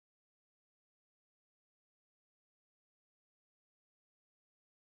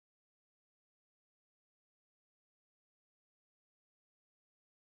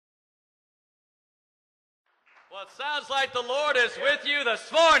Well, it sounds like the Lord is with you this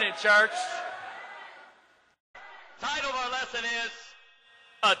morning, church. Title of our lesson is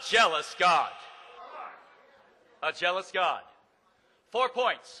A Jealous God. A jealous God. 4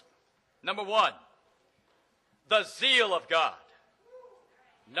 points. Number 1, the zeal of God.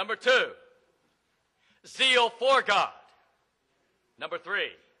 Number 2, zeal for God. Number 3,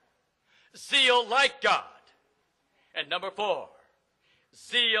 zeal like God. And number 4,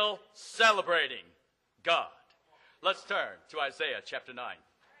 zeal celebrating God. Let's turn to Isaiah chapter 9.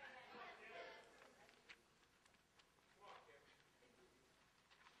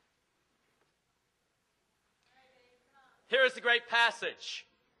 Here is the great passage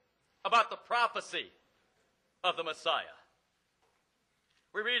about the prophecy of the Messiah.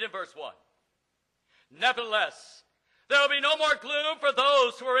 We read in verse 1. Nevertheless, there will be no more gloom for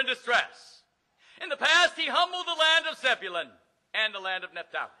those who are in distress. In the past, he humbled the land of Zebulun and the land of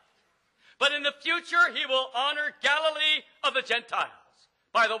Naphtali. But in the future, he will honor Galilee of the Gentiles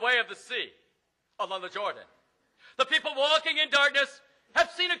by the way of the sea along the Jordan. The people walking in darkness have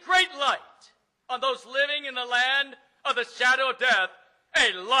seen a great light. On those living in the land of the shadow of death,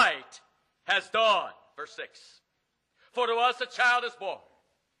 a light has dawned. Verse 6. For to us a child is born.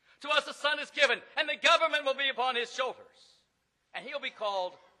 To us a son is given, and the government will be upon his shoulders. And he will be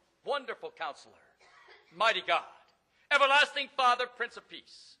called Wonderful Counselor, Mighty God, Everlasting Father, Prince of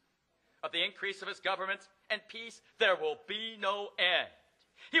Peace. Of the increase of his government and peace there will be no end.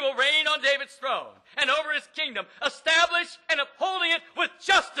 He will reign on David's throne and over his kingdom, establish and upholding it with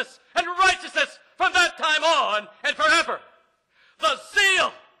justice and righteousness from that time on and forever. The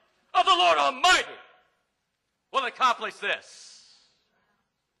zeal of the Lord Almighty will accomplish this.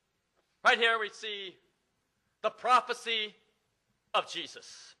 Right here we see the prophecy of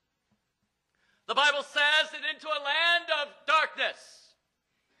Jesus. The Bible says that into a land of darkness,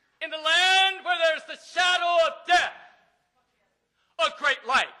 in the land where there's the shadow of death, a great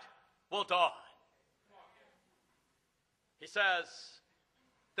light will dawn. He says,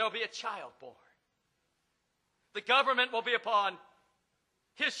 there will be a child born. The government will be upon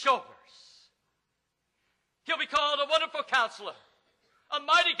his shoulders. He'll be called a Wonderful Counselor, a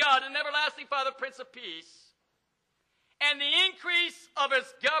Mighty God, an Everlasting Father, Prince of Peace. And the increase of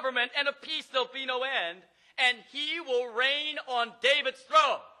his government and of peace there'll be no end, and he will reign on David's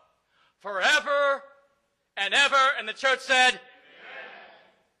throne forever and ever. And the church said, amen.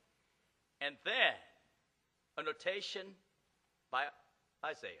 And then a notation by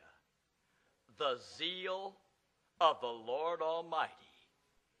Isaiah. The zeal of the Lord Almighty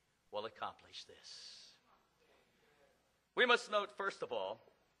will accomplish this. We must note, first of all,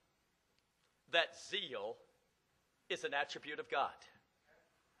 that zeal is an attribute of God.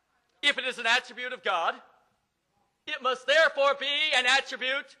 If it is an attribute of God, it must therefore be an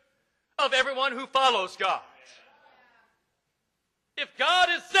attribute of everyone who follows God. If God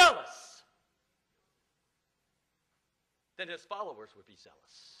is zealous, then his followers would be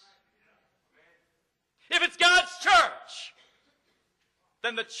zealous. If it's God's church,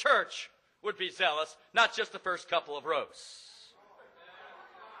 then the church would be zealous, not just the first couple of rows.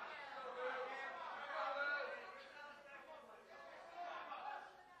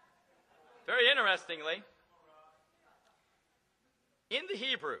 Very interestingly, in the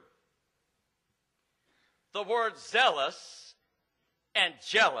Hebrew, the words zealous and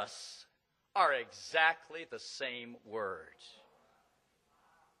jealous are exactly the same word.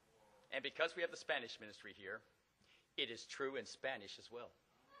 And because we have the Spanish ministry here, it is true in Spanish as well.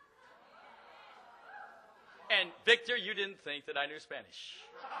 And Victor, you didn't think that I knew Spanish.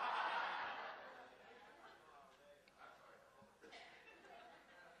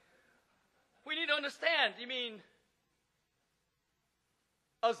 We need to understand, you mean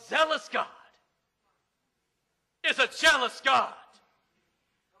a zealous God is a jealous God.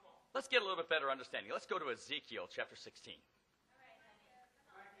 Let's get a little bit better understanding. Let's go to Ezekiel chapter 16.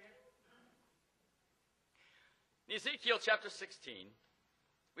 In Ezekiel chapter 16,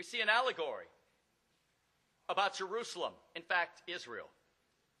 we see an allegory about Jerusalem, in fact, Israel.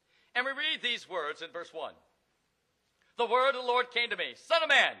 And we read these words in verse 1. The word of the Lord came to me, Son of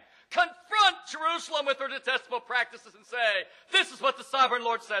man, confront Jerusalem with her detestable practices and say, this is what the sovereign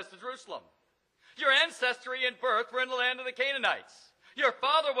Lord says to Jerusalem. Your ancestry and birth were in the land of the Canaanites. Your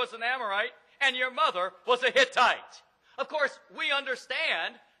father was an Amorite, and your mother was a Hittite. Of course, we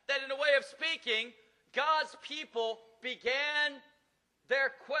understand that in a way of speaking, God's people began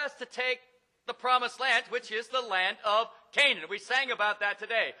their quest to take the promised land, which is the land of Canaan. We sang about that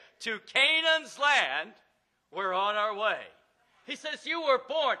today. To Canaan's land, we're on our way. He says, you were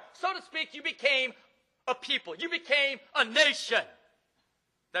born. So to speak, you became a people. You became a nation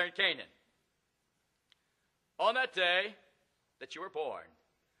there in Canaan. On that day that you were born,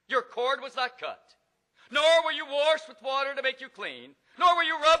 your cord was not cut, nor were you washed with water to make you clean, nor were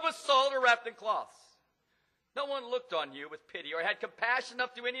you rubbed with salt or wrapped in cloths. No one looked on you with pity or had compassion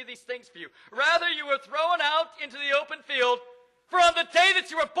enough to do any of these things for you. Rather, you were thrown out into the open field, for on the day that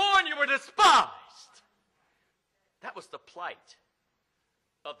you were born, you were despised. That was the plight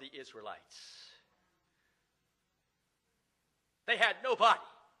of the Israelites. They had nobody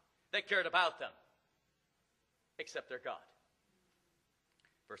that cared about them except their God.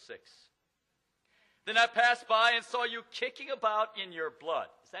 Verse 6. Then I passed by and saw you kicking about in your blood.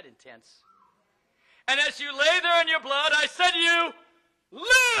 Is that intense? And as you lay there in your blood, I said to you,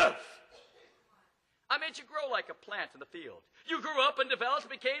 live! I made you grow like a plant in the field. You grew up and developed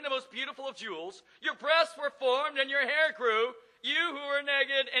and became the most beautiful of jewels. Your breasts were formed and your hair grew, you who were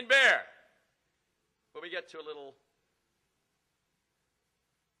naked and bare. But we get to a little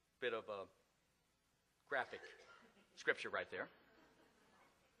bit of a graphic scripture right there.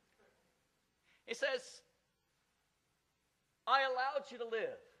 It says, I allowed you to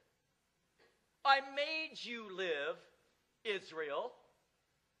live. I made you live, Israel.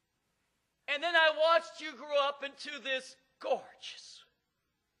 And then I watched you grow up into this gorgeous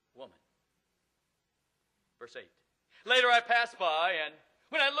woman. Verse 8. Later I passed by, and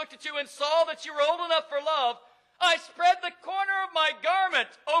when I looked at you and saw that you were old enough for love, I spread the corner of my garment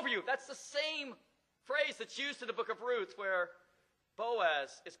over you. That's the same phrase that's used in the book of Ruth, where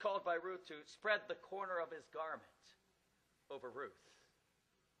Boaz is called by Ruth to spread the corner of his garment over Ruth.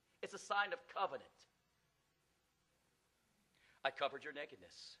 It's a sign of covenant. I covered your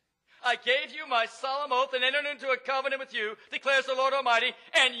nakedness. I gave you my solemn oath and entered into a covenant with you, declares the Lord Almighty,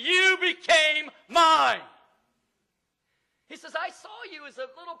 and you became mine. He says, I saw you as a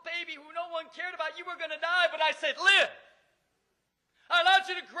little baby who no one cared about. You were going to die, but I said, live. I allowed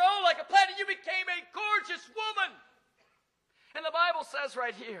you to grow like a plant, and you became a gorgeous woman. And the Bible says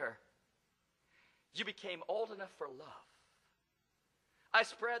right here, you became old enough for love. I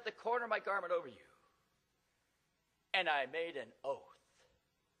spread the corner of my garment over you, and I made an oath,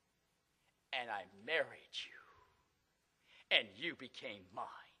 and I married you, and you became mine.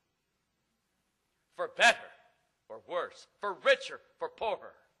 For better or worse, for richer, for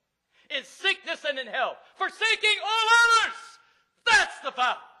poorer, in sickness and in health, forsaking all others. That's the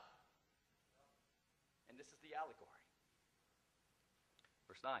vow. And this is the allegory.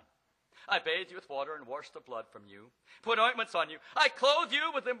 Verse 9. I bathed you with water and washed the blood from you, put ointments on you. I clothed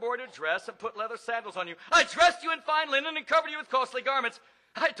you with embroidered dress and put leather sandals on you. I dressed you in fine linen and covered you with costly garments.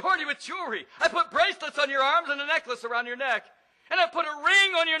 I adorned you with jewelry. I put bracelets on your arms and a necklace around your neck. And I put a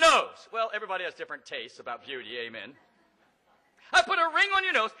ring on your nose. Well, everybody has different tastes about beauty, amen. I put a ring on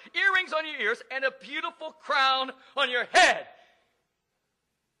your nose, earrings on your ears, and a beautiful crown on your head.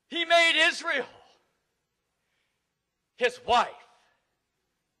 He made Israel his wife,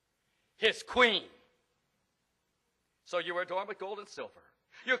 his queen. So you were adorned with gold and silver.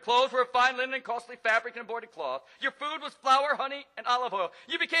 Your clothes were of fine linen and costly fabric and embroidered cloth. Your food was flour, honey, and olive oil.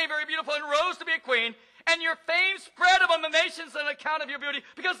 You became very beautiful and rose to be a queen. And your fame spread among the nations on account of your beauty.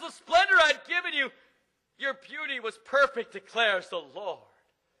 Because of the splendor I had given you, your beauty was perfect, declares the Lord,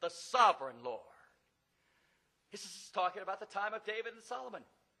 the sovereign Lord. This is talking about the time of David and Solomon.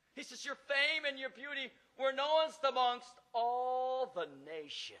 He says, your fame and your beauty were known amongst all the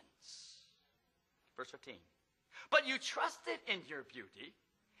nations. Verse 15. But you trusted in your beauty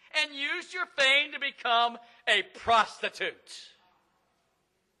and used your fame to become a prostitute.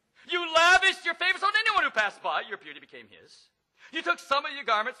 You lavished your favors on anyone who passed by. Your beauty became his. You took some of your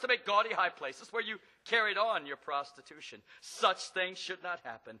garments to make gaudy high places where you carried on your prostitution. Such things should not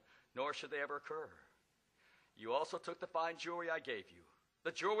happen, nor should they ever occur. You also took the fine jewelry I gave you,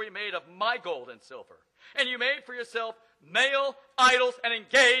 the jewelry made of my gold and silver, and you made for yourself male idols and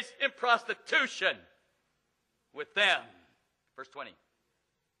engaged in prostitution with them. Verse 20.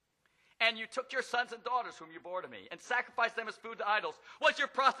 And you took your sons and daughters whom you bore to me and sacrificed them as food to idols. Was your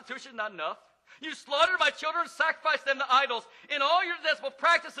prostitution not enough? You slaughtered my children and sacrificed them to idols. In all your detestable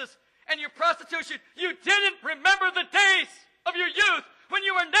practices and your prostitution, you didn't remember the days of your youth when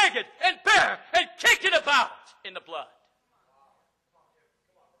you were naked and bare and kicking about in the blood.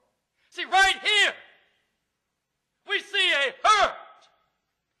 See, right here, we see a hurt,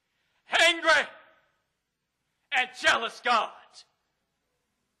 angry, and jealous God.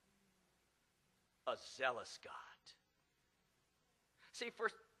 A zealous God. See, for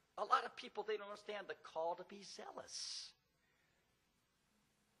a lot of people, they don't understand the call to be zealous.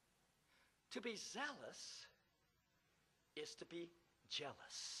 To be zealous is to be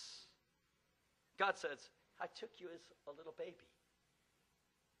jealous. God says, I took you as a little baby.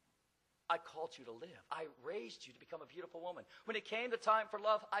 I called you to live. I raised you to become a beautiful woman. When it came the time for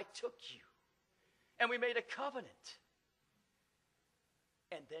love, I took you. And we made a covenant.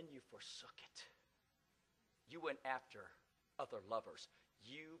 And then you forsook it. You went after other lovers.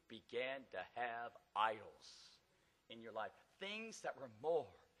 You began to have idols in your life. Things that were more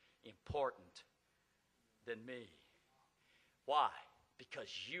important than me. Why? Because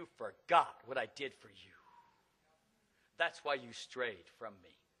you forgot what I did for you. That's why you strayed from me.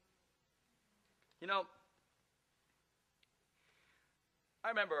 You know, I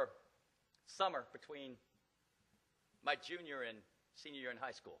remember summer between my junior and senior year in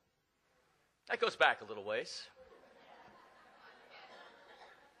high school. That goes back a little ways.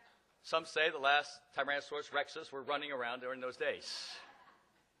 Some say the last Tyrannosaurus Rexes were running around during those days.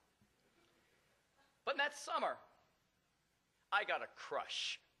 But in that summer, I got a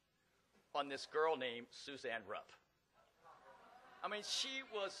crush on this girl named Suzanne Rupp. I mean, she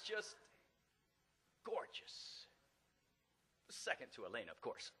was just gorgeous. Second to Elena, of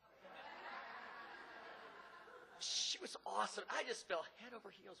course. She was awesome. I just fell head over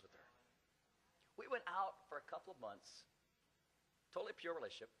heels with her. We went out for a couple of months, totally pure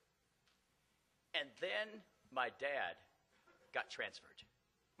relationship. And then my dad got transferred.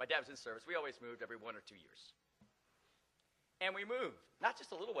 My dad was in service. We always moved every 1 or 2 years. And we moved, not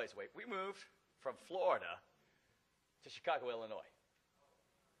just a little ways away. We moved from Florida to Chicago, Illinois.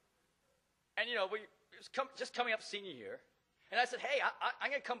 And, you know, it was just coming up senior year. And I said, hey, I'm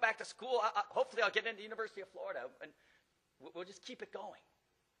going to come back to school. Hopefully I'll get into the University of Florida, and we'll just keep it going.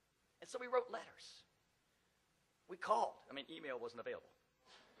 And so we wrote letters. We called. I mean, email wasn't available.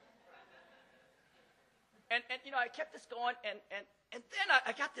 And you know, I kept this going, and then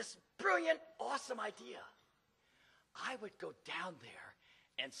I got this brilliant, awesome idea. I would go down there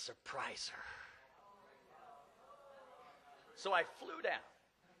and surprise her. So I flew down,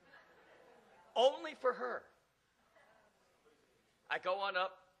 only for her. I go on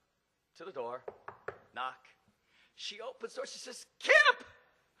up to the door, knock. She opens the door. She says, Kip!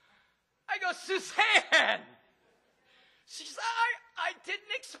 I go, Suzanne! She says, I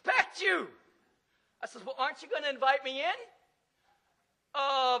didn't expect you. I said, well, aren't you going to invite me in?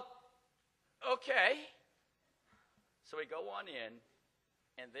 Okay. So we go on in,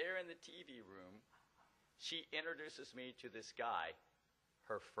 and there in the TV room, she introduces me to this guy,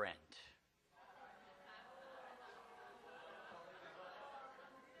 her friend.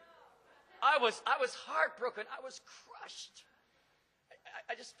 I was heartbroken. I was crushed.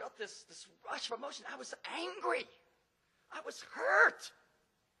 I just felt this rush of emotion. I was angry. I was hurt.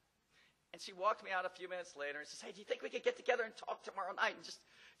 And she walked me out a few minutes later and says, hey, do you think we could get together and talk tomorrow night and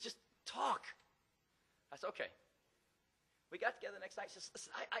just talk? I said, okay. We got together the next night. She says,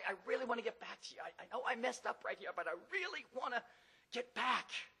 listen, I really want to get back to you. I know I messed up right here, but I really want to get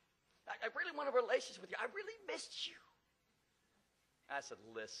back. I really want a relationship with you. I really missed you. I said,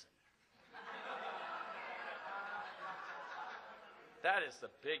 listen. That is the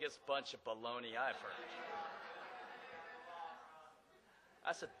biggest bunch of baloney I've heard.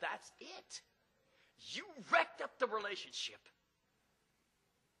 I said, that's it. You wrecked up the relationship.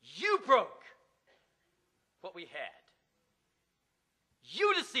 You broke what we had.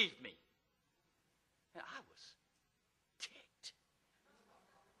 You deceived me. And I was ticked.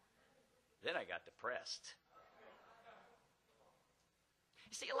 Then I got depressed.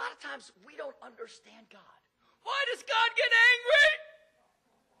 You see, a lot of times we don't understand God. Why does God get angry?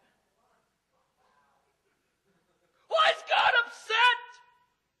 Why is God upset?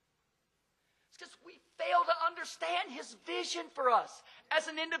 It's because we fail to understand his vision for us as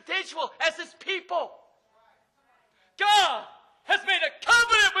an individual, as his people. God has made a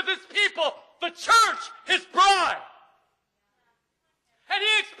covenant with his people, the church, his bride. And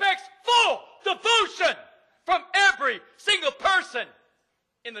he expects full devotion from every single person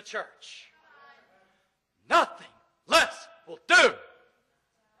in the church. Nothing less will do.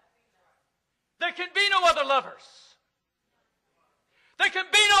 There can be no other lovers. There can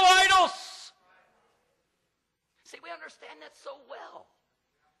be no idols. See, we understand that so well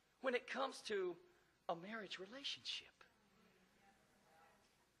when it comes to a marriage relationship.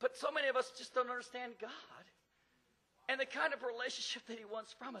 But so many of us just don't understand God and the kind of relationship that he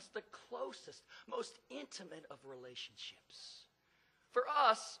wants from us, the closest, most intimate of relationships. For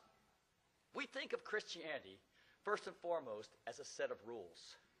us, we think of Christianity, first and foremost, as a set of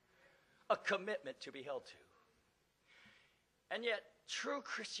rules, a commitment to be held to. And yet, true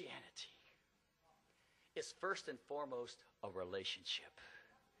Christianity is first and foremost a relationship.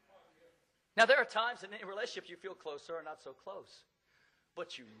 Now, there are times in any relationship you feel closer or not so close,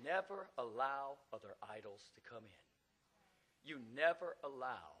 but you never allow other idols to come in. You never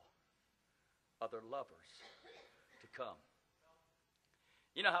allow other lovers to come.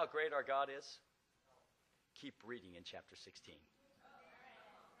 You know how great our God is? Keep reading in chapter 16.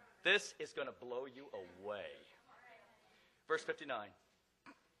 This is going to blow you away. Verse 59.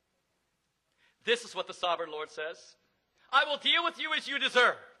 This is what the sovereign Lord says. I will deal with you as you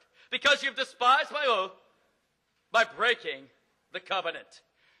deserved, because you've despised my oath by breaking the covenant.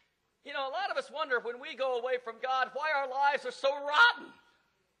 You know, a lot of us wonder when we go away from God why our lives are so rotten.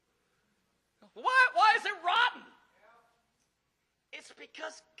 Why is it rotten? It's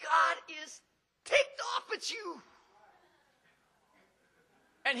because God is ticked off at you.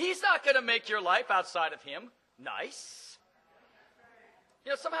 And he's not going to make your life outside of him nice.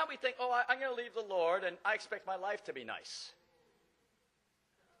 You know, somehow we think, oh, I'm going to leave the Lord and I expect my life to be nice.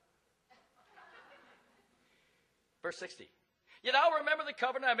 Verse 60. Yet I'll remember the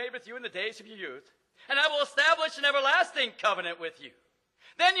covenant I made with you in the days of your youth, and I will establish an everlasting covenant with you.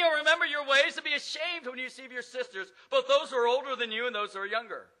 Then you'll remember your ways and be ashamed when you see your sisters, both those who are older than you and those who are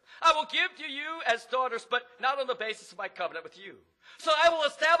younger. I will give to you as daughters, but not on the basis of my covenant with you. So I will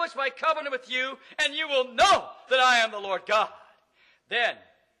establish my covenant with you, and you will know that I am the Lord God. Then,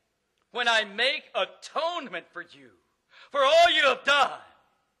 when I make atonement for you, for all you have done,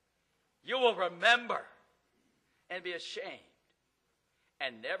 you will remember and be ashamed,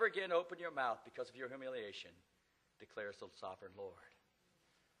 and never again open your mouth because of your humiliation, declares the sovereign Lord.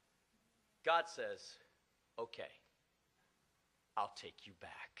 God says, okay, I'll take you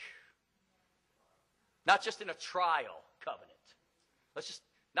back. Not just in a trial covenant. Let's just,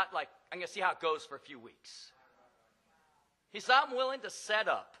 not like, I'm going to see how it goes for a few weeks. He says, I'm willing to set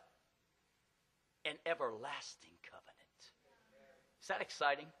up an everlasting covenant. Is that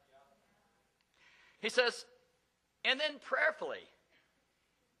exciting? He says, and then prayerfully,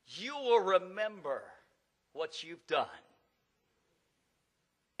 you will remember what you've done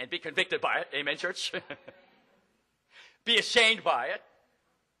and be convicted by it. Amen, church? Be ashamed by it.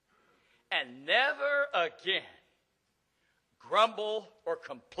 And never again grumble or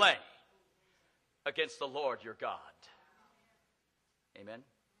complain against the Lord your God. Amen?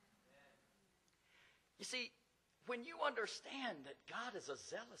 You see, when you understand that God is a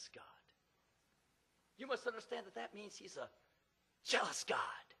zealous God, you must understand that that means he's a jealous God.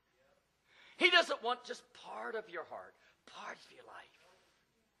 He doesn't want just part of your heart, part of your life.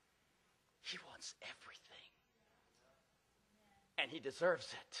 He wants everything. And he deserves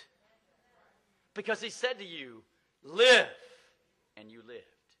it. Because he said to you, live, and you lived.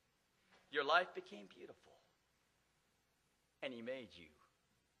 Your life became beautiful. And he made you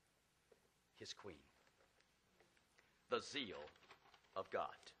his queen. The zeal of God.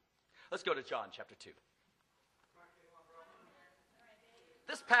 Let's go to John chapter 2.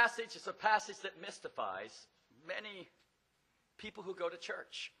 This passage is a passage that mystifies many people who go to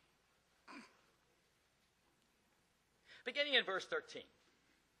church. Beginning in verse 13.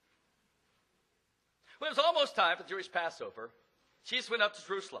 When it was almost time for the Jewish Passover, Jesus went up to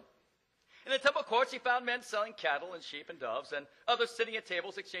Jerusalem. In the temple courts, he found men selling cattle and sheep and doves, and others sitting at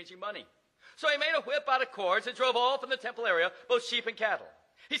tables exchanging money. So he made a whip out of cords and drove all from the temple area, both sheep and cattle.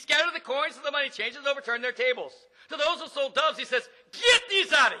 He scattered the coins of the money changers and overturned their tables. To those who sold doves, he says, get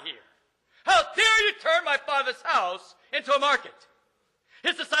these out of here. How dare you turn my Father's house into a market?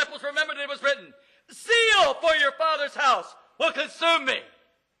 His disciples remembered that it was written, zeal for your Father's house will consume me.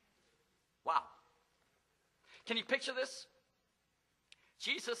 Wow. Can you picture this?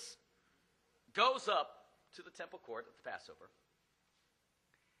 Jesus goes up to the temple court at the Passover.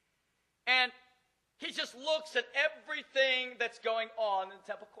 And he just looks at everything that's going on in the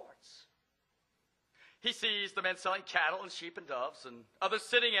temple courts. He sees the men selling cattle and sheep and doves, and others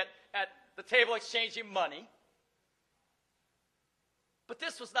sitting at the table exchanging money. But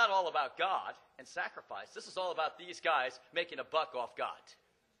this was not all about God and sacrifice. This is all about these guys making a buck off God.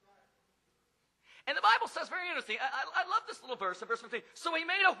 And the Bible says, very interesting, I love this little verse in verse 15. So he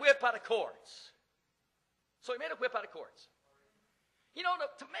made a whip out of cords. So he made a whip out of cords. You know,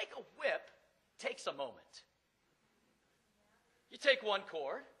 to make a whip takes a moment. You take one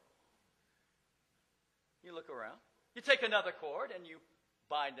cord, you look around. You take another cord and you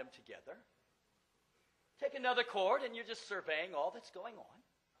bind them together. Take another cord and you're just surveying all that's going on.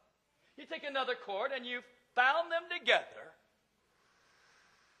 You take another cord and you've bound them together.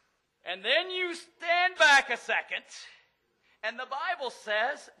 And then you stand back a second, and the Bible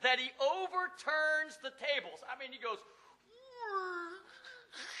says that he overturns the tables. I mean, he goes,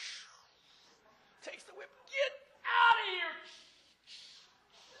 takes the whip, get out of here.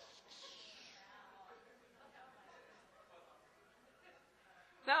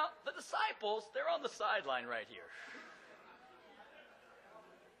 Now, the disciples, they're on the sideline right here.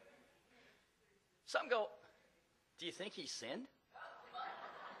 Some go, do you think he sinned?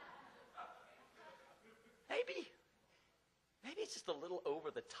 Maybe it's just a little over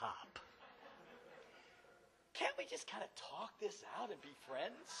the top. Can't we just kind of talk this out and be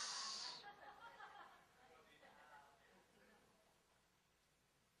friends?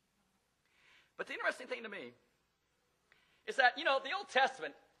 But the interesting thing to me is that, the Old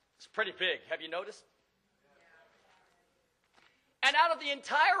Testament is pretty big. Have you noticed? And out of the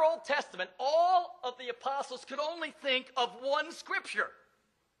entire Old Testament, all of the apostles could only think of one scripture.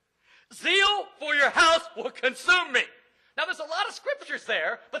 Zeal for your house will consume me. Now, there's a lot of scriptures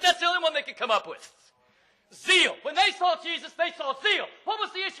there, but that's the only one they could come up with. Zeal. When they saw Jesus, they saw zeal. What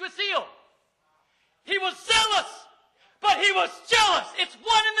was the issue with zeal? He was zealous, but he was jealous. It's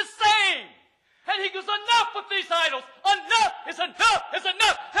one and the same. And he goes, enough with these idols. Enough is enough is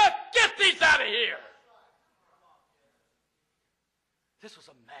enough. Now get these out of here. This was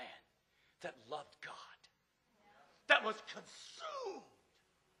a man that loved God, that was consumed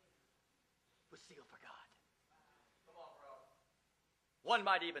with zeal for God. One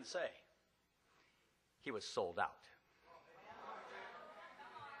might even say he was sold out.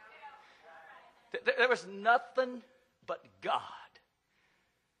 There was nothing but God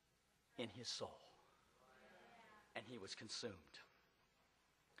in his soul, and he was consumed.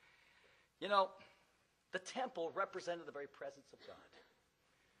 The temple represented the very presence of God.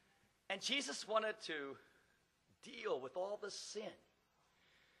 And Jesus wanted to deal with all the sin,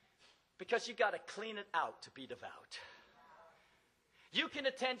 because you got to clean it out to be devout. You can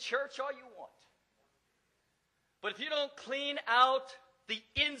attend church all you want, but if you don't clean out the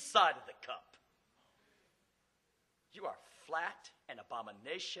inside of the cup, you are flat, an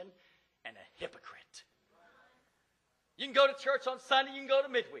abomination, and a hypocrite. You can go to church on Sunday, you can go to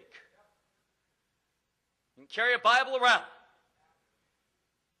midweek. You can carry a Bible around.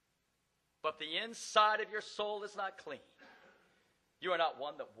 But the inside of your soul is not clean. You are not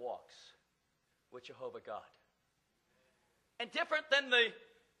one that walks with Jehovah God. And different than the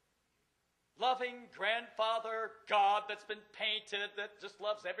loving grandfather God that's been painted, that just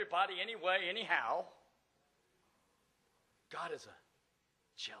loves everybody anyway, anyhow, God is a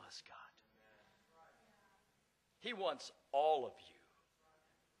jealous God. He wants all of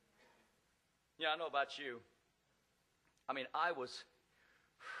you. I know about you. I was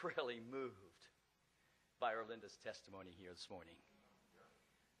really moved by Erlinda's testimony here this morning.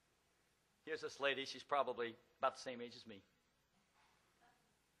 Here's this lady. She's probably about the same age as me.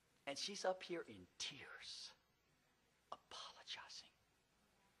 And she's up here in tears, apologizing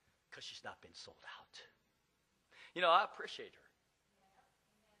because she's not been sold out. I appreciate her.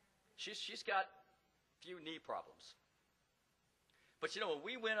 She's got a few knee problems. But when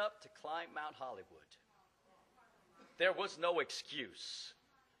we went up to climb Mount Hollywood, there was no excuse.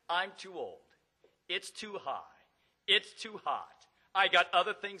 I'm too old. It's too high. It's too hot. I got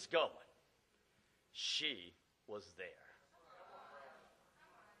other things going. She was there.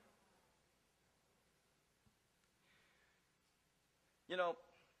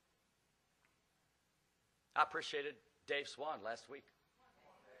 I appreciated Dave Swan last week.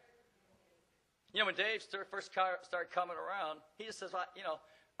 When Dave first started coming around, he just says,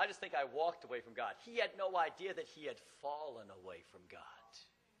 I just think I walked away from God. He had no idea that he had fallen away from God.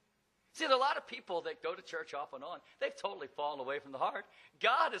 See, there are a lot of people that go to church off and on. They've totally fallen away from the heart.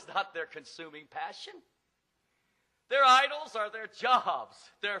 God is not their consuming passion. Their idols are their jobs,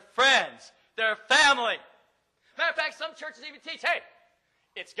 their friends, their family. Matter of fact, some churches even teach, hey,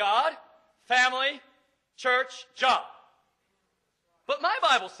 it's God, family, church, job. But my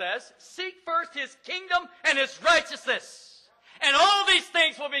Bible says, seek first his kingdom and his righteousness, and all these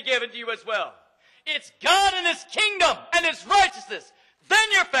things will be given to you as well. It's God and his kingdom and his righteousness,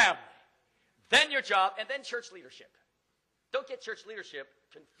 then your family, then your job, and then church leadership. Don't get church leadership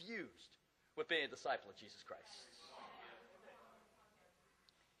confused with being a disciple of Jesus Christ.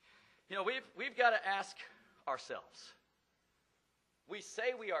 We've got to ask ourselves. We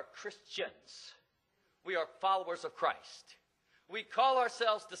say we are Christians. We are followers of Christ. We call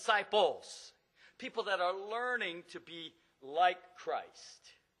ourselves disciples, people that are learning to be like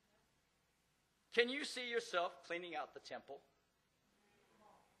Christ. Can you see yourself cleaning out the temple?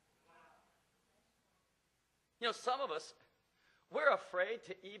 Some of us, we're afraid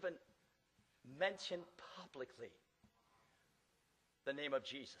to even mention publicly the name of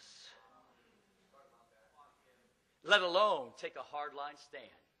Jesus, let alone take a hardline stand.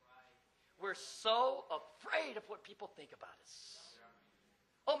 We're so afraid of what people think about us.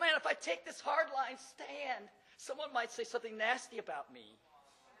 Oh man, if I take this hardline stand, someone might say something nasty about me.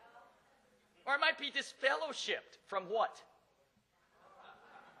 Or I might be disfellowshipped from what?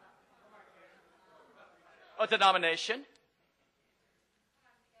 a denomination.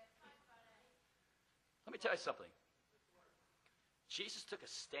 Let me tell you something. Jesus took a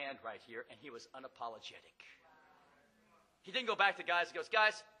stand right here, and he was unapologetic. He didn't go back to guys and goes,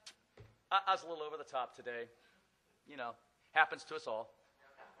 guys, I was a little over the top today. You know, happens to us all.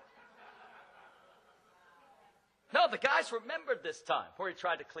 No, the guys remembered this time where he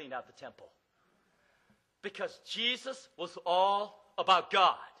tried to clean out the temple. Because Jesus was all about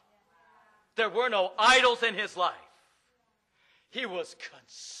God. There were no idols in his life. He was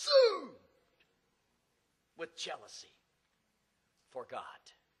consumed with jealousy for God.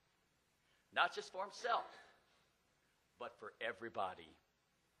 Not just for himself, but for everybody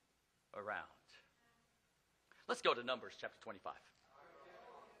around. Let's go to Numbers chapter 25.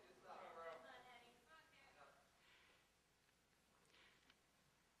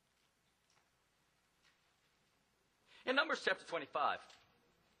 In Numbers chapter 25,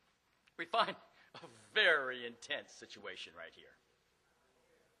 we find a very intense situation right here.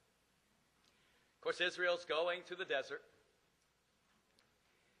 Of course, Israel's going to the desert.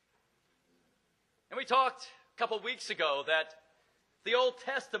 And we talked a couple weeks ago that the Old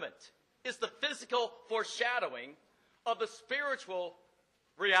Testament is the physical foreshadowing of the spiritual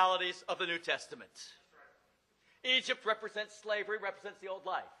realities of the New Testament. Egypt represents slavery, represents the old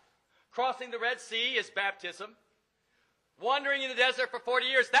life. Crossing the Red Sea is baptism. Wandering in the desert for 40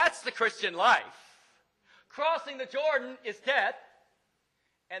 years, that's the Christian life. Crossing the Jordan is death.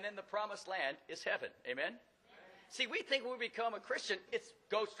 And then the promised land is heaven. Amen? See, we think when we become a Christian, it's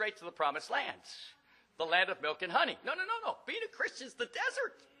go straight to the promised land. The land of milk and honey. No. Being a Christian is the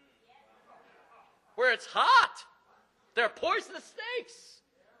desert. Where it's hot. There are poisonous snakes.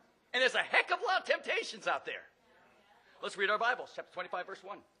 And there's a heck of a lot of temptations out there. Let's read our Bibles. Chapter 25, verse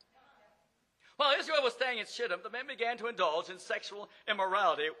 1. While Israel was staying in Shittim, the men began to indulge in sexual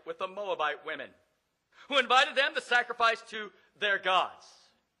immorality with the Moabite women, who invited them to sacrifice to their gods.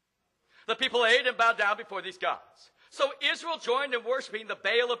 The people ate and bowed down before these gods. So Israel joined in worshiping the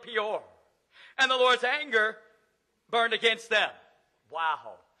Baal of Peor, and the Lord's anger burned against them.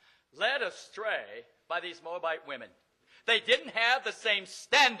 Wow. Led astray by these Moabite women. They didn't have the same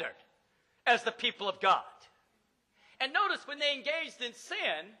standard as the people of God. And notice when they engaged in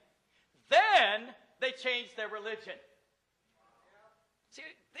sin, then they changed their religion. See,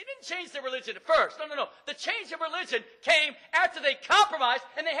 they didn't change their religion at first. No. The change of religion came after they compromised,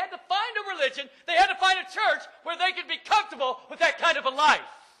 and they had to find a religion. They had to find a church where they could be comfortable with that kind of a life.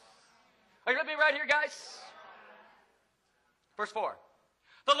 Are you with me right here, guys? Verse 4.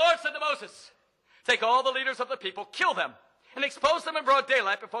 The Lord said to Moses, take all the leaders of the people, kill them, and expose them in broad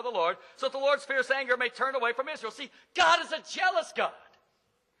daylight before the Lord, so that the Lord's fierce anger may turn away from Israel. See, God is a jealous God.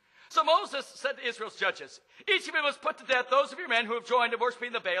 So Moses said to Israel's judges, each of you must put to death those of your men who have joined in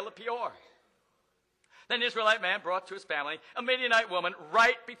worshiping the Baal of Peor. Then an Israelite man brought to his family a Midianite woman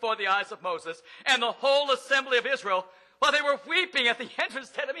right before the eyes of Moses and the whole assembly of Israel while they were weeping at the entrance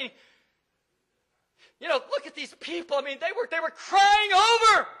tent. I mean, look at these people. I mean, they were crying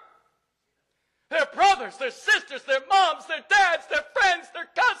over their brothers, their sisters, their moms, their dads, their friends, their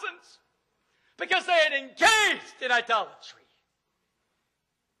cousins, because they had engaged in idolatry.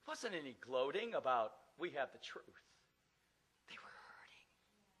 It wasn't any gloating about we have the truth. They were hurting.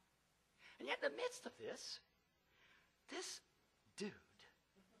 And yet in the midst of this dude,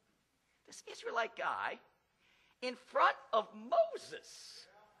 this Israelite guy, in front of Moses,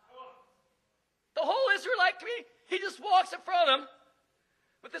 the whole Israelite community, he just walks in front of him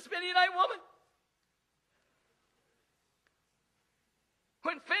with this Midianite woman.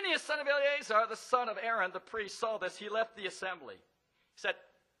 When Phinehas, son of Eleazar, the son of Aaron, the priest, saw this, he left the assembly. He said,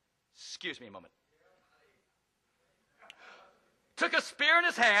 excuse me a moment. Took a spear in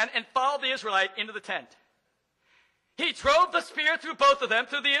his hand and followed the Israelite into the tent. He drove the spear through both of them,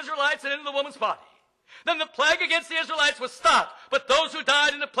 through the Israelites and into the woman's body. Then the plague against the Israelites was stopped, but those who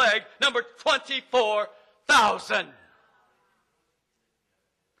died in the plague numbered 24,000.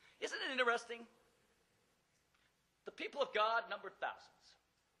 Isn't it interesting? The people of God numbered thousands.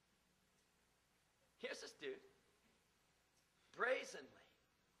 Here's this dude, brazenly,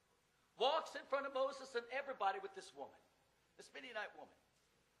 walks in front of Moses and everybody with this woman, this Midianite woman,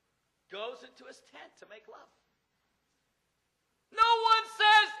 goes into his tent to make love. No one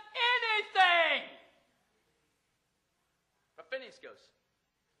says anything. But Phinehas goes,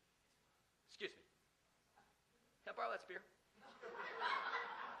 excuse me, can I borrow that spear?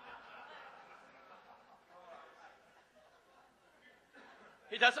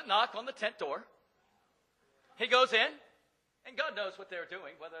 He doesn't knock on the tent door. He goes in, and God knows what they're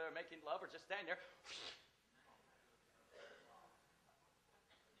doing, whether they're making love or just standing there.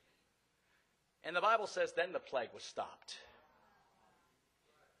 And the Bible says then the plague was stopped.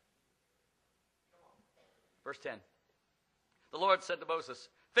 Verse 10. The Lord said to Moses,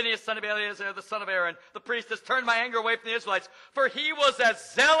 Phinehas, son of Eleazar, the son of Aaron, the priest, has turned my anger away from the Israelites, for he was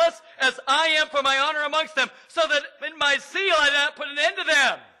as zealous as I am for my honor amongst them, so that in my zeal I did not put an end to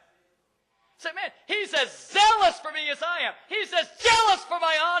them. Say, man, he's as zealous for me as I am. He's as jealous for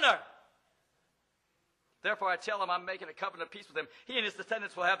my honor. Therefore I tell him I'm making a covenant of peace with him. He and his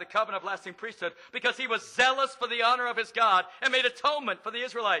descendants will have the covenant of lasting priesthood, because he was zealous for the honor of his God and made atonement for the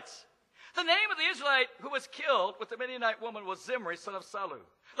Israelites. The name of the Israelite who was killed with the Midianite woman was Zimri, son of Salu,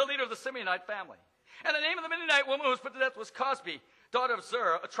 the leader of the Simeonite family. And the name of the Midianite woman who was put to death was Cosbi, daughter of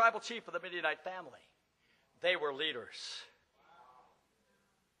Zur, a tribal chief of the Midianite family. They were leaders.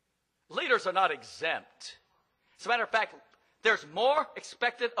 Leaders are not exempt. As a matter of fact, there's more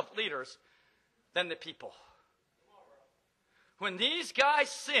expected of leaders than the people. When these guys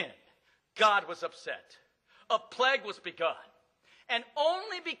sinned, God was upset. A plague was begun. And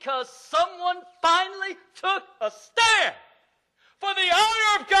only because someone finally took a stand for the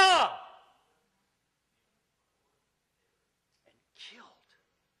honor of God and killed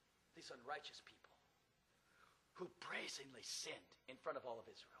these unrighteous people who brazenly sinned in front of all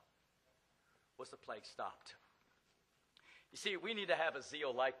of Israel was the plague stopped. You see, we need to have a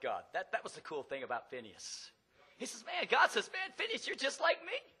zeal like God. That was the cool thing about Phinehas. He says, man, God says, man, Phinehas, you're just like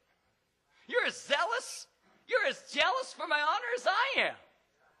me. You're as zealous. You're as jealous for my honor as I am.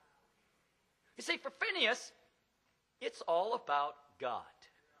 You see, for Phinehas, it's all about God.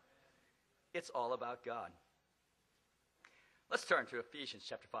 It's all about God. Let's turn to Ephesians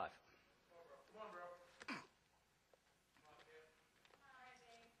chapter 5. Come on, bro.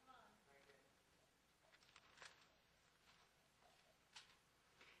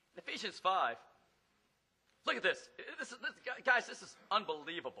 In Ephesians 5, look at this. Guys, this is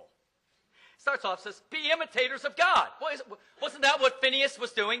unbelievable. Starts off, says, be imitators of God. Wasn't that what Phinehas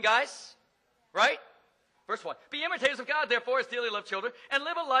was doing, guys? Right? Verse 1. Be imitators of God, therefore, as dearly loved children, and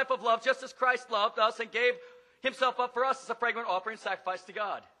live a life of love, just as Christ loved us and gave himself up for us as a fragrant offering and sacrifice to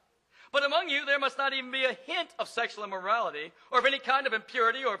God. But among you there must not even be a hint of sexual immorality, or of any kind of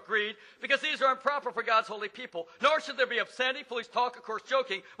impurity or of greed, because these are improper for God's holy people. Nor should there be obscenity, foolish talk, of course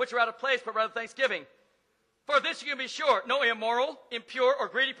joking, which are out of place, but rather thanksgiving. For this you can be sure, no immoral, impure, or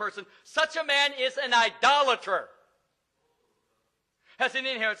greedy person, such a man is an idolater, has an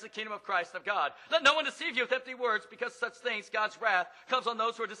inheritance in the kingdom of Christ and of God. Let no one deceive you with empty words, because such things, God's wrath, comes on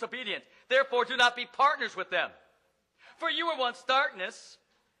those who are disobedient. Therefore do not be partners with them. For you were once darkness,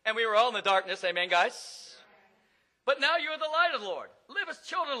 and we were all in the darkness, amen, guys? But now you are the light of the Lord. Live as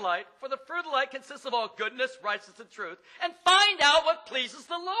children of light, for the fruit of the light consists of all goodness, righteousness, and truth, and find out what pleases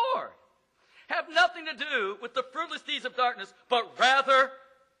the Lord. Have nothing to do with the fruitless deeds of darkness, but rather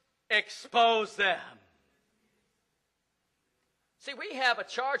expose them. See, we have a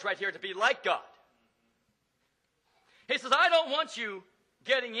charge right here to be like God. He says, I don't want you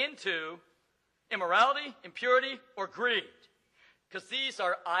getting into immorality, impurity, or greed, because these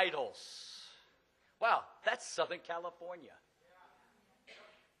are idols. Wow, that's Southern California.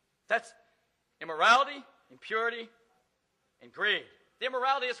 That's immorality, impurity, and greed. The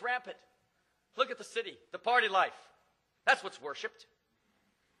immorality is rampant. Look at the city, the party life. That's what's worshipped.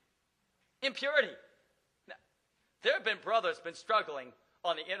 Impurity. Now, there have been brothers been struggling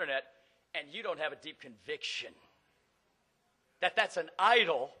on the internet, and you don't have a deep conviction that that's an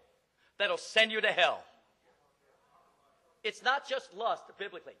idol that'll send you to hell. It's not just lust,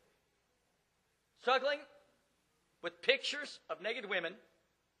 biblically. Struggling with pictures of naked women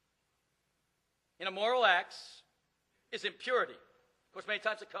in immoral acts is impurity. Of course, many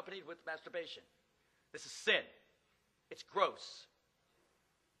times accompanied with masturbation. This is sin. It's gross.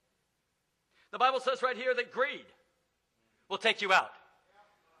 The Bible says right here that greed will take you out.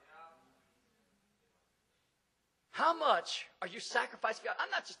 How much are you sacrificing? I'm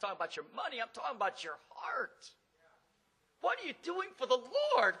not just talking about your money. I'm talking about your heart. What are you doing for the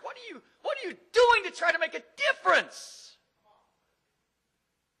Lord? What are you doing to try to make a difference?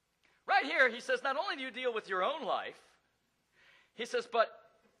 Right here, he says, not only do you deal with your own life, he says, but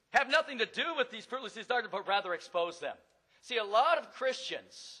have nothing to do with these fruitless deeds, but rather expose them. See, a lot of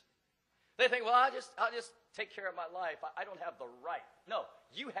Christians, they think, well, I'll just take care of my life. I don't have the right. No,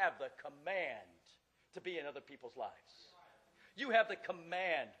 you have the command to be in other people's lives. You have the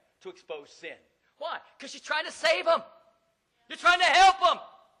command to expose sin. Why? Because you're trying to save them. You're trying to help them.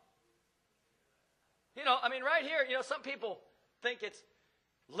 Right here, some people think it's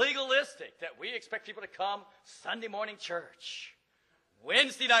legalistic that we expect people to come Sunday morning church,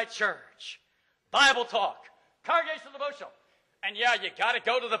 Wednesday night church, Bible talk, congregational devotional. And yeah, you got to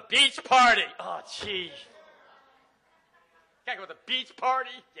go to the beach party. Oh, gee. Got to go to the beach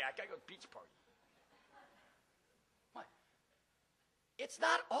party? Yeah, I got to go to the beach party. What? It's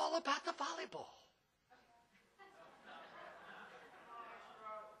not all about the volleyball.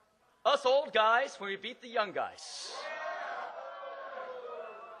 Us old guys, when we beat the young guys.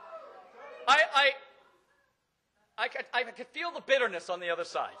 I could feel the bitterness on the other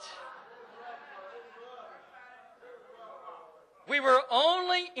side. We were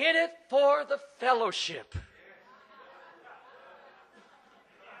only in it for the fellowship.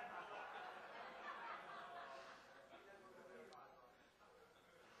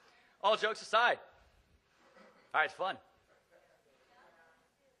 All jokes aside, all right, it's fun.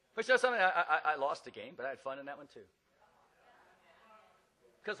 Which is something, I lost the game, but I had fun in that one too.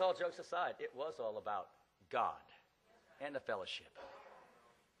 Because all jokes aside, it was all about God and the fellowship.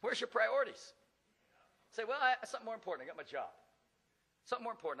 Where's your priorities? Say, well, something more important. I got my job. Something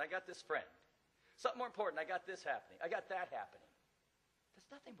more important. I got this friend. Something more important. I got this happening. I got that happening.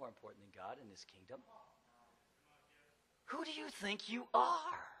 There's nothing more important than God in this kingdom. Who do you think you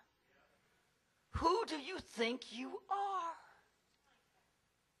are? Who do you think you are?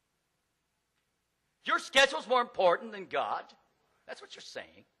 Your schedule's more important than God. That's what you're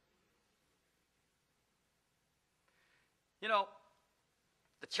saying. You know,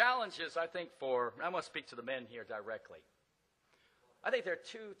 the challenge is, I think, I want to speak to the men here directly. I think there are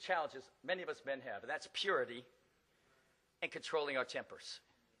two challenges many of us men have, and that's purity and controlling our tempers.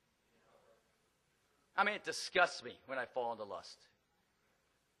 I mean, it disgusts me when I fall into lust.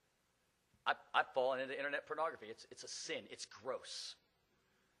 I've fallen into internet pornography. It's a sin. It's gross.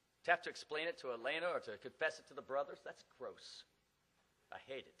 To have to explain it to Elena or to confess it to the brothers, that's gross. I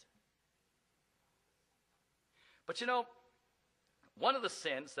hate it. But you know, one of the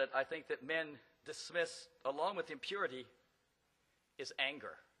sins that I think that men dismiss along with impurity is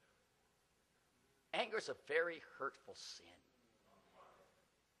anger. Anger is a very hurtful sin,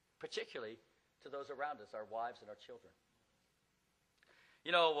 particularly to those around us, our wives and our children.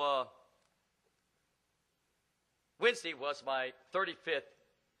 You know, Wednesday was my 35th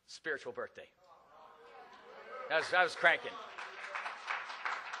spiritual birthday. I was cranking.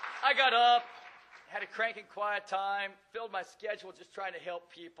 I got up, had a cranking quiet time, filled my schedule just trying to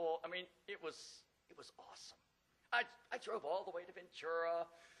help people. I mean, it was awesome. I drove all the way to Ventura,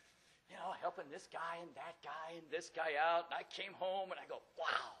 you know, helping this guy and that guy and this guy out. And I came home and I go,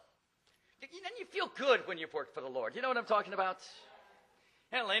 wow. And you feel good when you've worked for the Lord. You know what I'm talking about?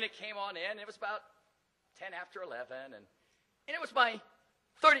 And Elena came on in. It was about 10 after 11. And it was my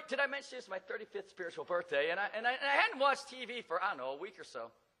did I mention this? My 35th spiritual birthday. And I hadn't watched TV for, I don't know, a week or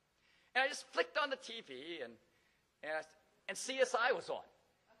so. And I just flicked on the TV and CSI was on.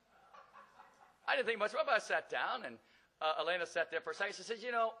 I didn't think much about it, but I sat down, and Elena sat there for a second. She said,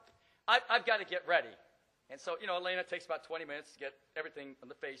 you know, I've got to get ready. And so, you know, Elena takes about 20 minutes to get everything on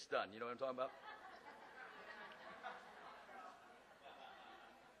the face done. You know what I'm talking about?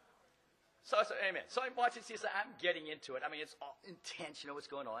 So I said, amen. So I'm watching CSI. I'm getting into it. I mean, it's all intense. You know what's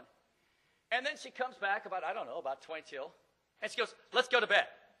going on. And then she comes back about 20 till. And she goes, let's go to bed.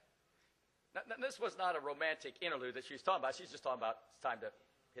 Now, this was not a romantic interlude that she was talking about. She's just talking about it's time to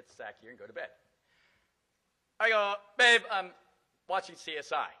hit the sack here and go to bed. I go, babe, I'm watching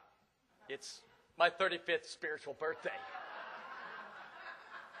CSI. It's my 35th spiritual birthday.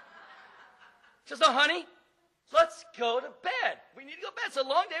 She says, no, honey, let's go to bed. We need to go to bed. It's a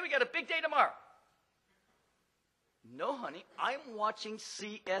long day. We got a big day tomorrow. No, honey, I'm watching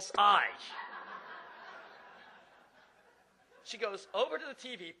CSI. She goes over to the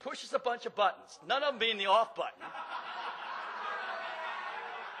TV, pushes a bunch of buttons, none of them being the off button.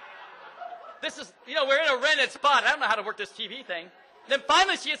 This is, you know, we're in a rented spot. I don't know how to work this TV thing. Then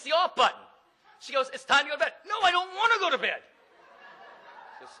finally she hits the off button. She goes, it's time to go to bed. No, I don't want to go to bed.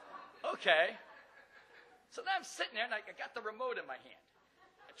 She goes, okay. So now I'm sitting there, and I got the remote in my hand.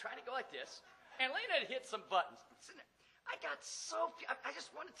 I'm trying to go like this. And Lena had hit some buttons. I'm sitting there. I got I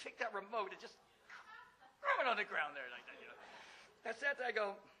just wanted to take that remote and just throw it on the ground there like that, you know. I sat there, I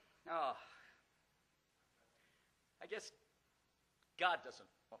go, oh, I guess God doesn't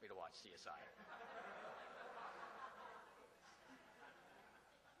want me to watch CSI.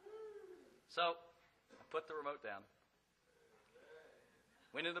 So I put the remote down,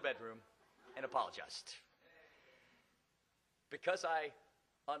 went into the bedroom, and apologized. Because I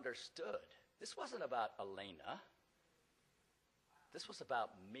understood this wasn't about Elena. This was about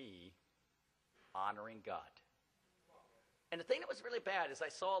me honoring God. And the thing that was really bad is I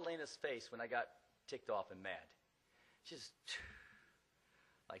saw Elena's face when I got ticked off and mad. She's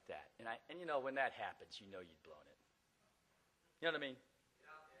like that. And you know, when that happens, you know you'd blown it. You know what I mean?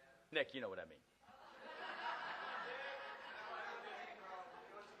 Nick, you know what I mean.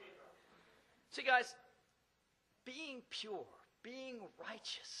 See, guys, being pure, being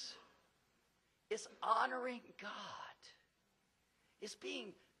righteous, is honoring God. It's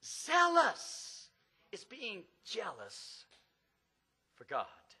being zealous. It's being jealous for God.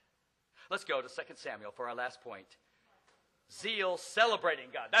 Let's go to 2 Samuel for our last point. Zeal celebrating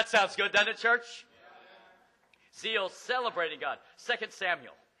God. That sounds good, doesn't it, church? Zeal celebrating God. 2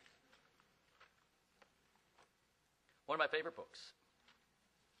 Samuel. One of my favorite books.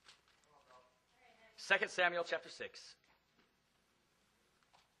 2 Samuel chapter 6.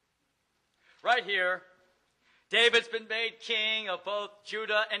 Right here, David's been made king of both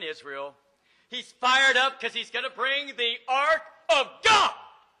Judah and Israel. He's fired up because he's going to bring the ark of God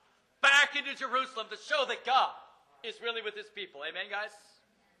back into Jerusalem to show that God is really with his people. Amen, guys?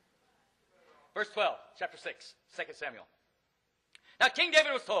 Verse 12, chapter 6, 2 Samuel. Now King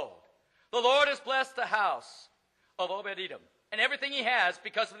David was told, the Lord has blessed the house of Obed-Edom and everything he has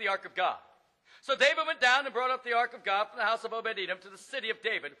because of the ark of God. So David went down and brought up the ark of God from the house of Obed-Edom to the city of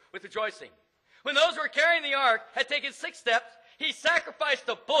David with rejoicing. When those who were carrying the ark had taken 6 steps, he sacrificed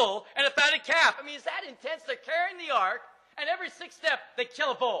a bull and a fatted calf. I mean, is that intense? They're carrying the ark, and every 6 steps, they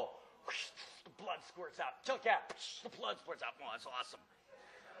kill a bull. The blood squirts out. Kill a calf. The blood squirts out. Oh, that's awesome.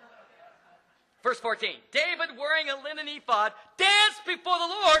 Verse 14, David, wearing a linen ephod, danced before the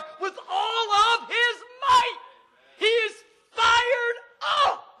Lord with all of his might. He is fired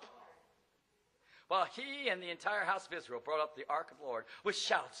up. While he and the entire house of Israel brought up the ark of the Lord with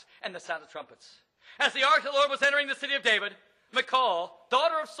shouts and the sound of trumpets. As the ark of the Lord was entering the city of David, Michal,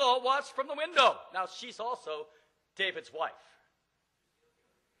 daughter of Saul, watched from the window. Now she's also David's wife.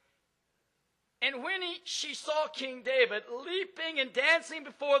 And when she saw King David leaping and dancing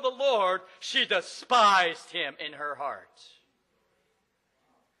before the Lord, she despised him in her heart.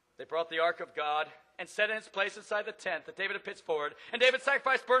 They brought the ark of God and set it in its place inside the tent that David had pitched forward. And David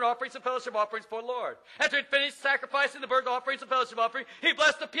sacrificed burnt offerings and fellowship offerings for the Lord. After he had finished sacrificing the burnt offerings and fellowship offering, he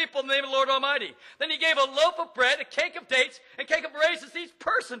blessed the people in the name of the Lord Almighty. Then he gave a loaf of bread, a cake of dates, and cake of raisins to each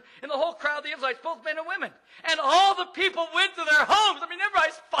person in the whole crowd of the Israelites, both men and women. And all the people went to their homes. I mean,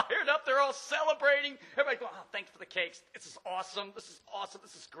 everybody's fired up. They're all celebrating. Everybody's going, oh, thanks for the cakes. This is awesome. This is awesome.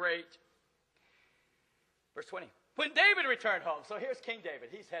 This is great. Verse 20. When David returned home, so here's King David.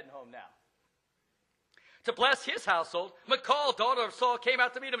 He's heading home now. To bless his household, Michal, daughter of Saul, came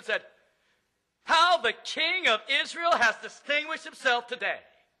out to meet him and said, how the king of Israel has distinguished himself today,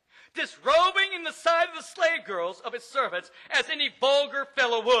 disrobing in the sight of the slave girls of his servants as any vulgar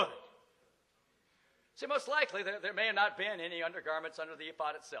fellow would. See, most likely there may have not been any undergarments under the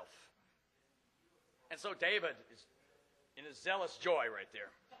ephod itself. And so David is in his zealous joy right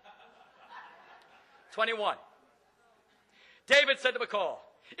there. 21. David said to Michal,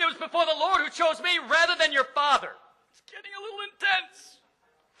 it was before the Lord who chose me rather than your father. It's getting a little intense.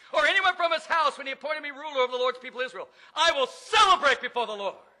 Or anyone from his house when he appointed me ruler over the Lord's people Israel. I will celebrate before the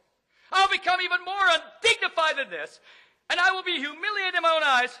Lord. I'll become even more undignified than this, and I will be humiliated in my own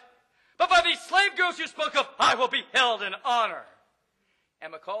eyes. But by these slave girls you spoke of, I will be held in honor.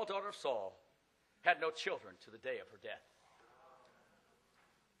 And Michal, daughter of Saul, had no children to the day of her death.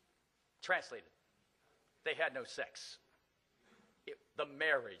 Translated, they had no sex. The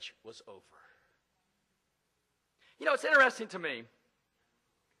marriage was over. You know, it's interesting to me.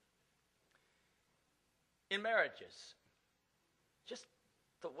 In marriages, just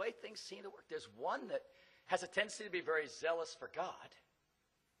the way things seem to work, there's one that has a tendency to be very zealous for God,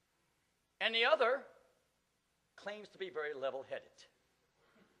 and the other claims to be very level-headed.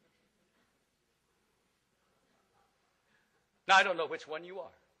 Now, I don't know which one you are.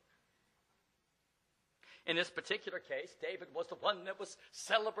 In this particular case, David was the one that was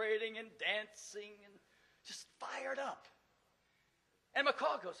celebrating and dancing and just fired up. And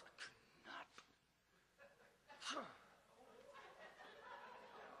Michal goes,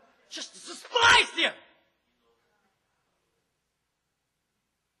 just despised him.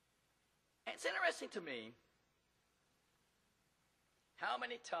 And it's interesting to me how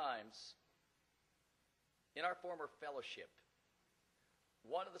many times in our former fellowship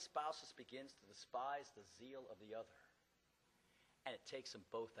one of the spouses begins to despise the zeal of the other, and it takes them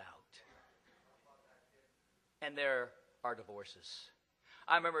both out. And there are divorces.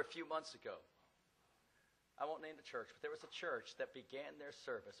 I remember a few months ago, I won't name the church, but there was a church that began their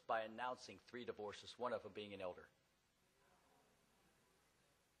service by announcing 3 divorces, one of them being an elder.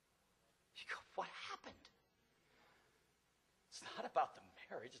 You go, what happened? It's not about the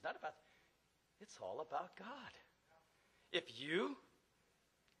marriage. It's all about God. If you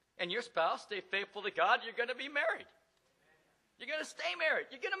and your spouse stay faithful to God, you're going to be married. You're going to stay married.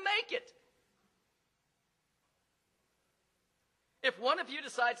 You're going to make it. If one of you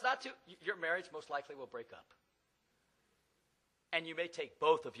decides not to, your marriage most likely will break up. And you may take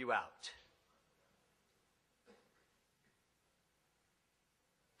both of you out.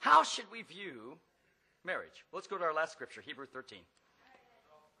 How should we view marriage? Let's go to our last scripture, Hebrews 13.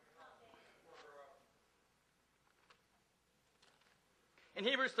 In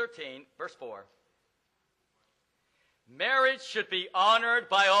Hebrews 13, verse 4, marriage should be honored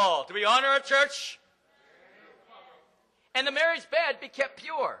by all. Do we honor our church? And the marriage bed be kept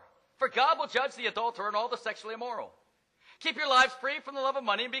pure, for God will judge the adulterer and all the sexually immoral. Keep your lives free from the love of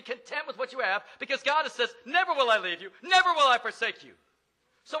money and be content with what you have, because God says, never will I leave you, never will I forsake you.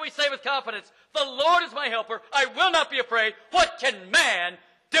 So we say with confidence, the Lord is my helper, I will not be afraid. What can man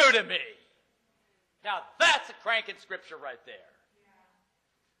do to me? Now that's a cranking scripture right there.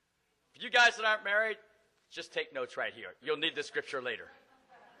 For you guys that aren't married, just take notes right here. You'll need this scripture later.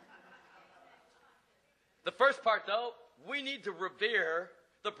 The first part, though, we need to revere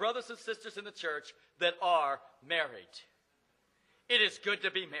the brothers and sisters in the church that are married. It is good to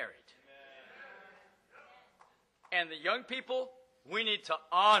be married. And the young people, we need to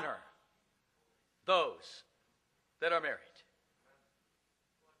honor those that are married.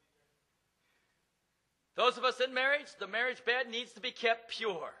 Those of us in marriage, the marriage bed needs to be kept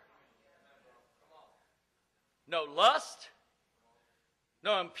pure. No lust,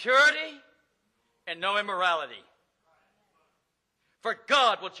 no impurity, and no immorality. For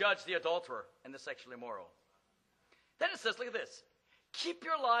God will judge the adulterer and the sexually immoral. Then it says, look at this. Keep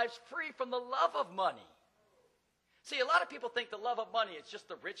your lives free from the love of money. See, a lot of people think the love of money is just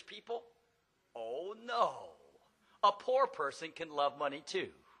the rich people. Oh, no. A poor person can love money too.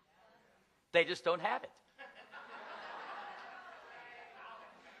 They just don't have it.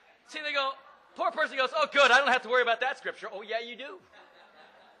 See, they go, poor person goes, oh, good, I don't have to worry about that scripture. Oh, yeah, you do.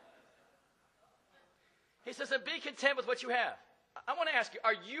 He says, and be content with what you have. I want to ask you,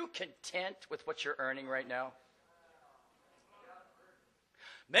 are you content with what you're earning right now?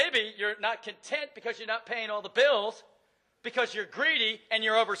 Maybe you're not content because you're not paying all the bills, because you're greedy and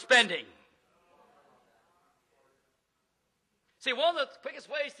you're overspending. See, one of the quickest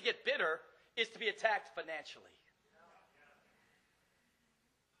ways to get bitter is to be attacked financially.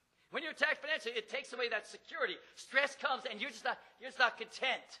 When you're attacked financially, it takes away that security. Stress comes and you're just not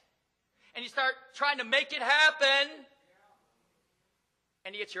content. And you start trying to make it happen.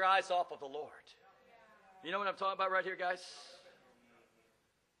 And you get your eyes off of the Lord. You know what I'm talking about right here, guys?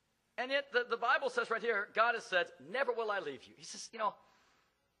 And yet the Bible says right here, God has said, never will I leave you. He says, you know,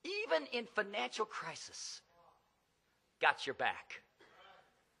 even in financial crisis, got your back.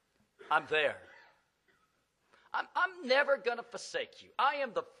 I'm there. I'm never going to forsake you. I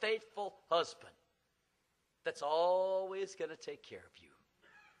am the faithful husband that's always going to take care of you.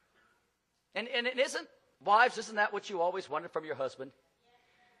 And it isn't, wives, isn't that what you always wanted from your husband?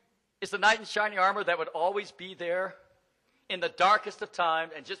 It's the knight in shining armor that would always be there in the darkest of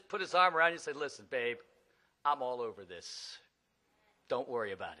times and just put his arm around you and say, listen, babe, I'm all over this. Don't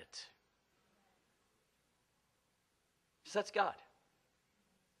worry about it. Because that's God.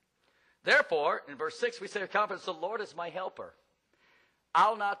 Therefore, in verse 6, we say with confidence, the Lord is my helper.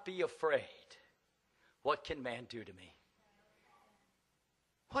 I'll not be afraid. What can man do to me?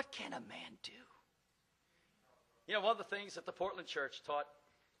 What can a man do? You know, one of the things that the Portland church taught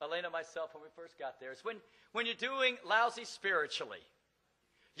Elena and myself when we first got there is when you're doing lousy spiritually,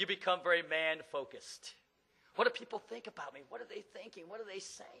 you become very man-focused. What do people think about me? What are they thinking? What are they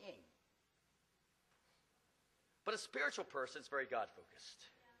saying? But a spiritual person is very God-focused.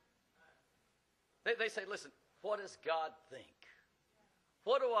 They say, listen, what does God think?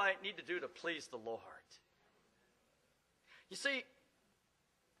 What do I need to do to please the Lord? You see,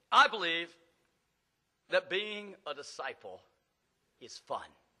 I believe that being a disciple is fun.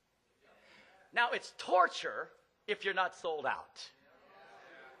 Now, it's torture if you're not sold out.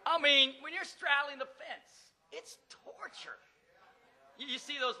 I mean, when you're straddling the fence, it's torture. You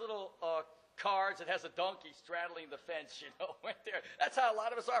see those little cards that has a donkey straddling the fence, you know, right there. That's how a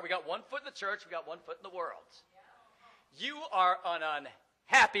lot of us are. We got one foot in the church, we got one foot in the world. You are an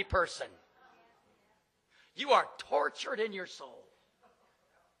unhappy person. You are tortured in your soul.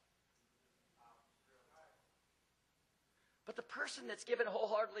 But the person that's given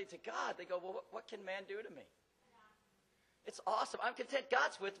wholeheartedly to God, they go, well, what can man do to me? It's awesome. I'm content.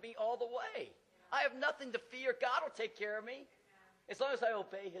 God's with me all the way. I have nothing to fear. God will take care of me. As long as I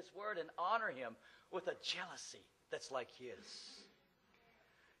obey his word and honor him with a jealousy that's like his.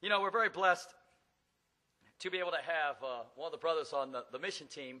 You know, we're very blessed to be able to have one of the brothers on the mission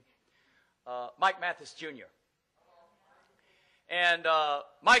team, Mike Mathis Jr. And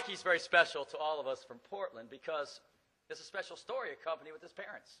Mikey's very special to all of us from Portland because there's a special story accompanied with his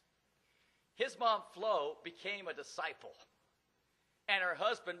parents. His mom, Flo, became a disciple. And her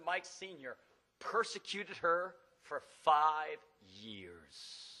husband, Mike Sr., persecuted her for 5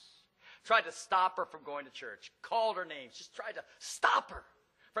 years. Tried to stop her from going to church. Called her names. Just tried to stop her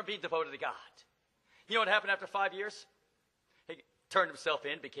from being devoted to God. You know what happened after 5 years? He turned himself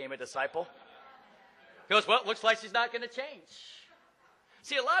in, became a disciple. He goes, well, it looks like she's not going to change.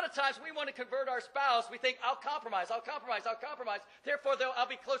 See, a lot of times we want to convert our spouse. We think, I'll compromise. Therefore, I'll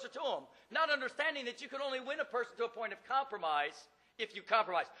be closer to him. Not understanding that you can only win a person to a point of compromise if you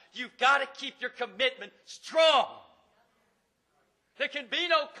compromise. You've got to keep your commitment strong. There can be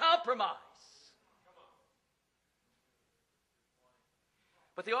no compromise.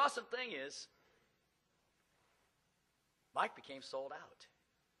 But the awesome thing is, Mike became sold out.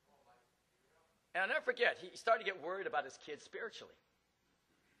 And I'll never forget, he started to get worried about his kids spiritually.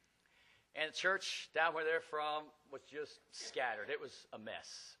 And the church down where they're from was just scattered. It was a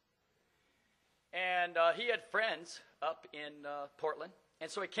mess. And he had friends up in Portland. And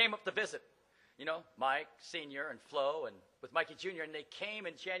so he came up to visit. You know, Mike Sr. and Flo and with Mikey Jr. And they came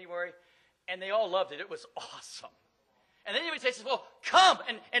in January and they all loved it. It was awesome. And then he would say, well, come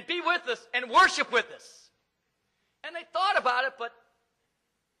and be with us and worship with us. And they thought about it, but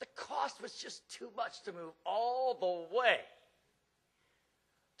the cost was just too much to move all the way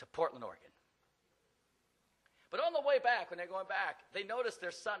to Portland, Oregon. But on the way back, when they're going back, they noticed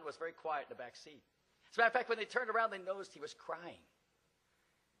their son was very quiet in the back seat. As a matter of fact, when they turned around, they noticed he was crying.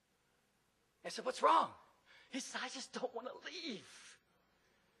 I said, what's wrong? He said, I just don't want to leave.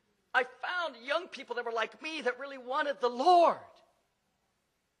 I found young people that were like me that really wanted the Lord.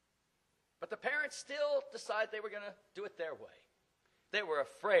 But the parents still decided they were going to do it their way. They were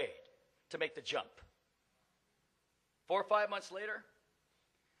afraid to make the jump. 4 or 5 months later,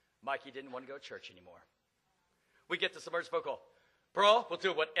 Mikey didn't want to go to church anymore. We get this emergency phone call. Bro, we'll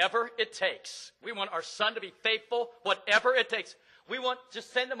do whatever it takes. We want our son to be faithful, whatever it takes. We want to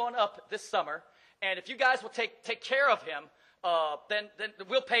send him on up this summer. And if you guys will take care of him, then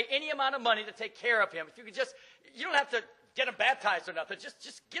we'll pay any amount of money to take care of him. If you could just, you don't have to get him baptized or nothing.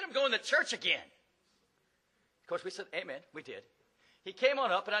 Just get him going to church again. Of course, we said, amen. We did. He came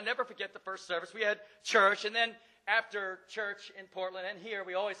on up, and I'll never forget the first service. We had church, and then after church in Portland and here,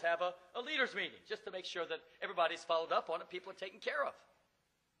 we always have a leaders meeting just to make sure that everybody's followed up on it, people are taken care of.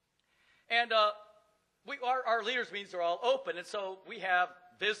 And our leaders meetings are all open, and so we have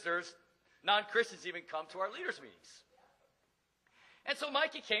visitors, non-Christians even come to our leaders meetings. And so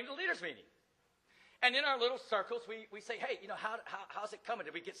Mikey came to the leaders meeting. And in our little circles, we say, hey, how's it coming?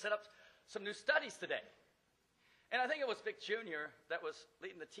 Did we get set up some new studies today? And I think it was Vic Jr. that was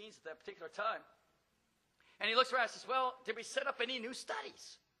leading the teens at that particular time. And he looks around and says, well, did we set up any new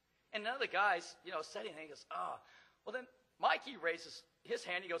studies? And none of the guys, said anything. He goes, well, then Mikey raises his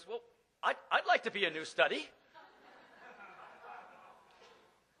hand. He goes, well, I'd like to be a new study.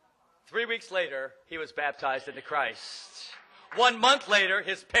 3 weeks later, he was baptized into Christ. 1 month later,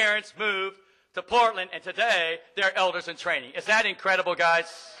 his parents moved to Portland, and today they're elders in training. Is that incredible, guys?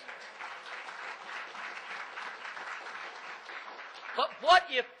 But what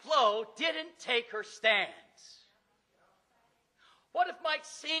if Flo didn't take her stand? What if Mike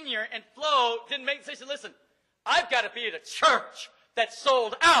Sr. and Flo didn't make the decision, listen, I've got to be at a church that's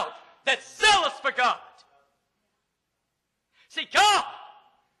sold out, that's zealous for God. See, God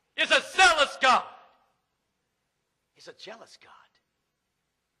is a zealous God. He's a jealous God.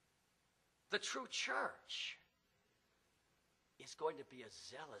 The true church is going to be a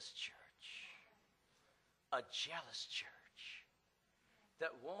zealous church, a jealous church that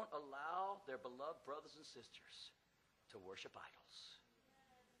won't allow their beloved brothers and sisters to worship idols,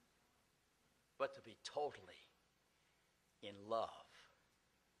 but to be totally in love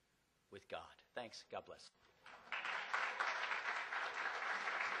with God. Thanks. God bless.